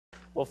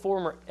Well,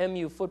 former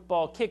MU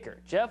football kicker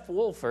Jeff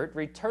Wolfert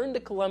returned to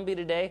Columbia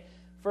today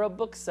for a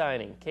book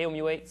signing.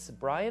 KOMU8's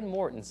Brian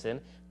Mortensen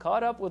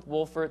caught up with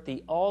Wolfert,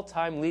 the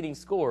all-time leading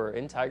scorer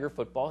in Tiger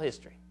football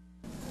history.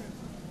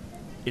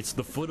 It's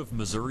the foot of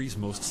Missouri's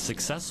most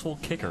successful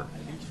kicker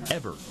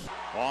ever.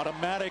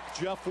 Automatic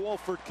Jeff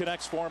Wolfert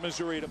connects for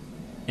Missouri.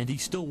 And he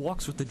still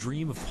walks with the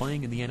dream of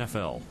playing in the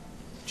NFL.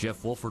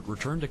 Jeff Wolfert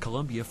returned to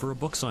Columbia for a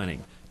book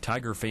signing.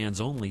 Tiger Fans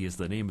Only is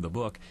the name of the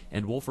book,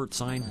 and Wolfert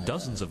signed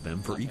dozens of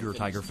them for eager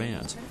Tiger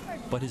fans.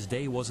 But his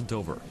day wasn't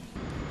over.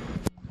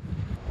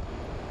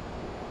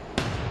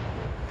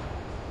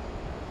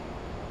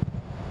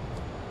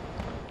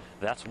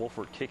 That's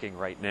Wolfert kicking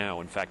right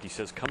now. In fact, he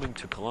says coming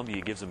to Columbia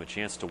gives him a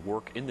chance to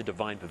work in the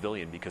Divine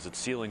Pavilion because its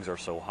ceilings are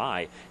so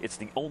high. It's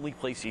the only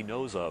place he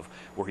knows of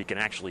where he can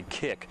actually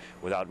kick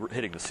without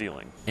hitting the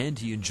ceiling. And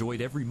he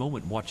enjoyed every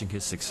moment watching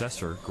his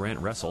successor, Grant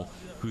Russell,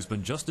 who's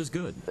been just as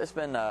good. It's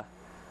been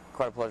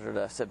quite a pleasure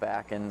to sit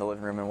back in the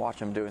living room and watch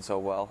him doing so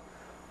well.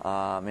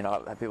 You know,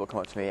 I've had people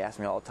come up to me, ask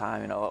me all the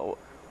time, you know,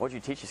 what'd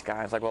you teach this guy?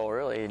 I was like, well,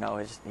 really, you know,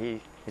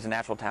 he's a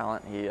natural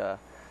talent. He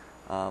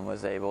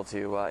was able to,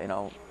 you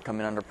know, come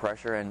in under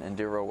pressure and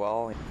do real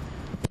well.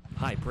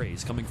 High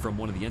praise coming from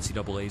one of the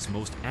NCAA's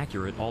most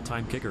accurate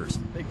all-time kickers.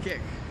 Big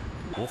kick.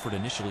 Wolfert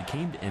initially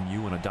came to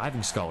MU on a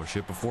diving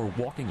scholarship before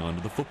walking onto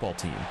the football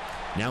team.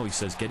 Now he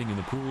says getting in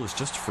the pool is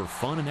just for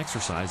fun and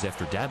exercise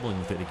after dabbling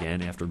with it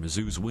again after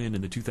Mizzou's win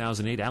in the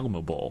 2008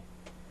 Alamo Bowl.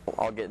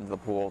 I'll get into the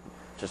pool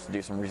just to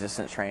do some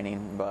resistance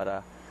training,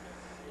 but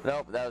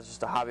nope, that was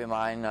just a hobby of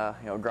mine,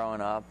 you know,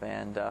 growing up,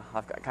 and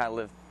I've kind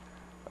of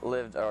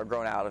lived or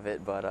grown out of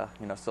it, but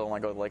you know, still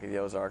want to go to the Lake of the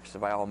Ozarks. So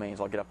by all means,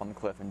 I'll get up on the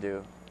cliff and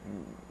do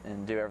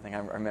everything I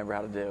remember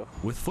how to do.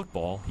 With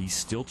football, he's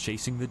still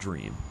chasing the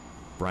dream.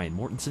 Brian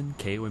Mortensen,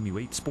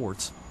 KOMU8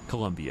 Sports,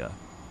 Columbia.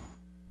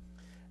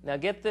 Now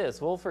get this,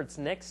 Wolfert's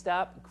next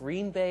stop,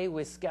 Green Bay,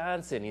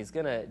 Wisconsin. He's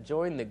going to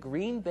join the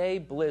Green Bay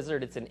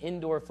Blizzard. It's an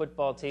indoor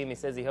football team. He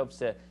says he hopes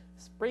to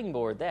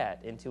springboard that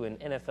into an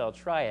NFL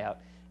tryout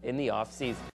in the offseason.